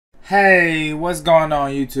Hey, what's going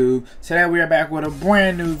on YouTube? Today we are back with a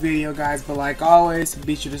brand new video, guys, but like always,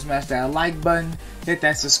 be sure to smash that like button, hit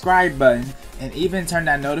that subscribe button, and even turn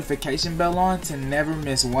that notification bell on to never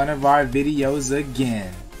miss one of our videos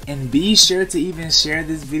again. And be sure to even share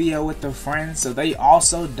this video with a friend so they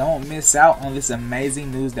also don't miss out on this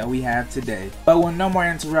amazing news that we have today. But with no more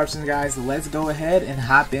interruptions, guys, let's go ahead and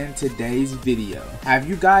hop in today's video. Have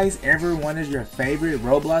you guys ever wanted your favorite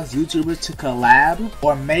Roblox YouTubers to collab?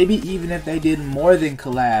 Or maybe even if they did more than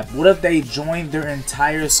collab, what if they joined their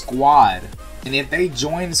entire squad? And if they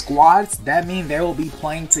join squads, that means they will be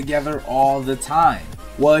playing together all the time.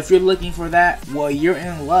 Well, if you're looking for that, well, you're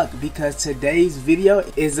in luck, because today's video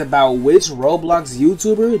is about which Roblox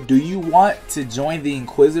YouTuber do you want to join the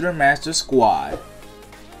Inquisitor Master Squad.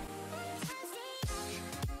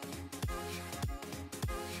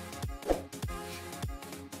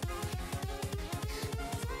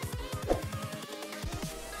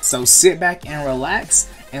 So sit back and relax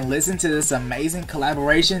and listen to this amazing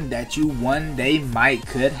collaboration that you one day might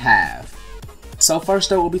could have. So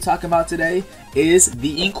first up, we'll be talking about today is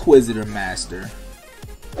the Inquisitor Master.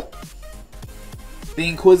 The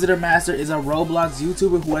Inquisitor Master is a Roblox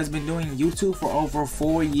YouTuber who has been doing YouTube for over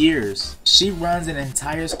 4 years. She runs an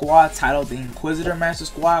entire squad titled the Inquisitor Master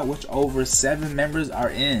Squad, which over 7 members are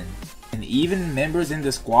in. And even members in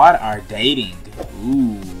the squad are dating.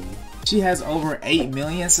 Ooh. She has over 8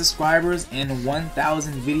 million subscribers and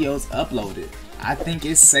 1,000 videos uploaded. I think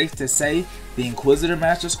it's safe to say the Inquisitor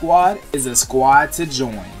Master Squad is a squad to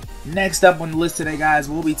join. Next up on the list today, guys,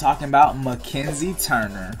 we'll be talking about Mackenzie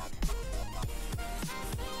Turner.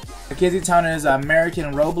 Mackenzie Turner is an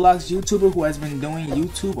American Roblox YouTuber who has been doing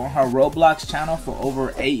YouTube on her Roblox channel for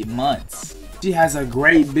over 8 months. She has a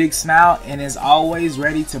great big smile and is always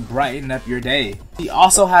ready to brighten up your day. She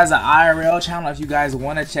also has an IRL channel if you guys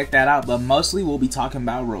want to check that out, but mostly we'll be talking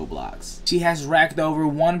about Roblox. She has racked over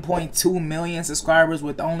 1.2 million subscribers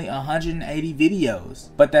with only 180 videos.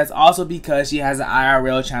 But that's also because she has an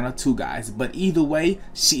IRL channel too, guys. But either way,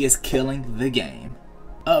 she is killing the game.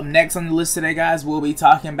 Up next on the list today, guys, we'll be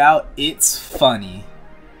talking about It's Funny.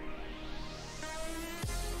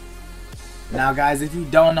 Now guys, if you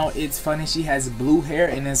don't know It's Funny, she has blue hair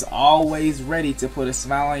and is always ready to put a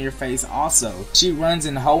smile on your face also. She runs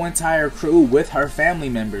an whole entire crew with her family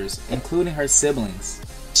members, including her siblings.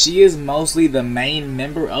 She is mostly the main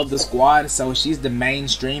member of the squad, so she's the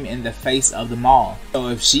mainstream and the face of them all. So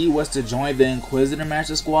if she was to join the Inquisitor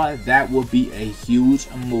Master Squad, that would be a huge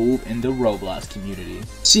move in the Roblox community.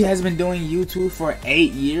 She has been doing YouTube for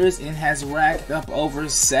 8 years and has racked up over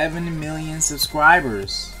 7 million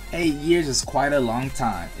subscribers. 8 years is quite a long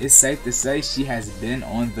time. It's safe to say she has been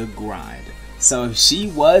on the grind. So if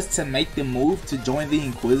she was to make the move to join the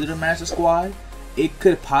Inquisitor Master Squad, it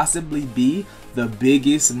could possibly be the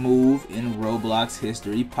biggest move in Roblox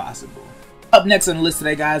history possible. Up next on the list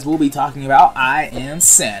today, guys, we'll be talking about I Am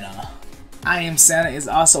Santa. I Am Santa is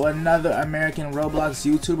also another American Roblox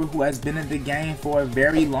YouTuber who has been in the game for a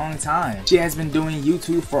very long time. She has been doing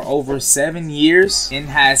YouTube for over 7 years and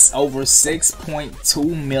has over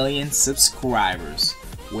 6.2 million subscribers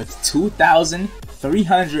with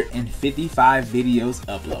 2,355 videos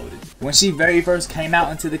uploaded. When she very first came out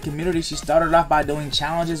into the community, she started off by doing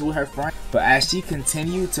challenges with her friends, but as she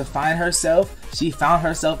continued to find herself, she found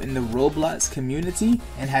herself in the Roblox community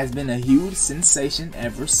and has been a huge sensation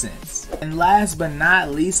ever since. And last but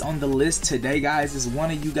not least on the list today, guys, is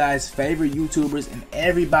one of you guys' favorite YouTubers and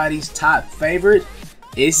everybody's top favorite.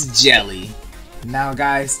 It's Jelly. Now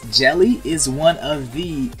guys, Jelly is one of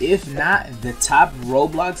the, if not the top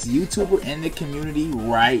Roblox YouTuber in the community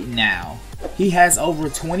right now. He has over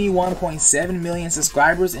 21.7 million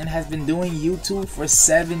subscribers and has been doing YouTube for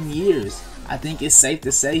 7 years. I think it's safe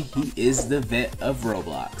to say he is the vet of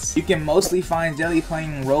Roblox. You can mostly find Jelly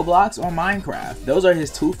playing Roblox or Minecraft. Those are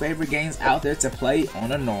his 2 favorite games out there to play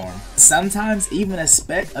on a norm. Sometimes even a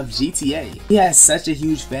speck of GTA. He has such a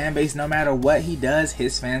huge fan base, no matter what he does,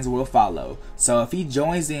 his fans will follow. So if he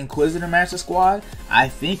joins the Inquisitor Master Squad, I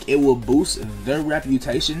think it will boost their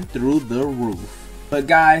reputation through the roof. But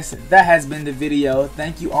guys, that has been the video.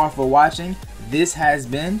 Thank you all for watching. This has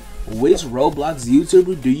been which Roblox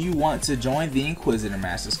YouTuber do you want to join the Inquisitor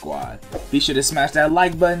Master Squad? Be sure to smash that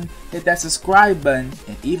like button, hit that subscribe button,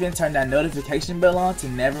 and even turn that notification bell on to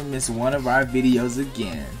never miss one of our videos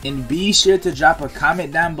again. And be sure to drop a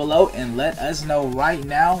comment down below and let us know right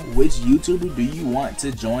now which YouTuber do you want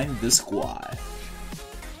to join the squad.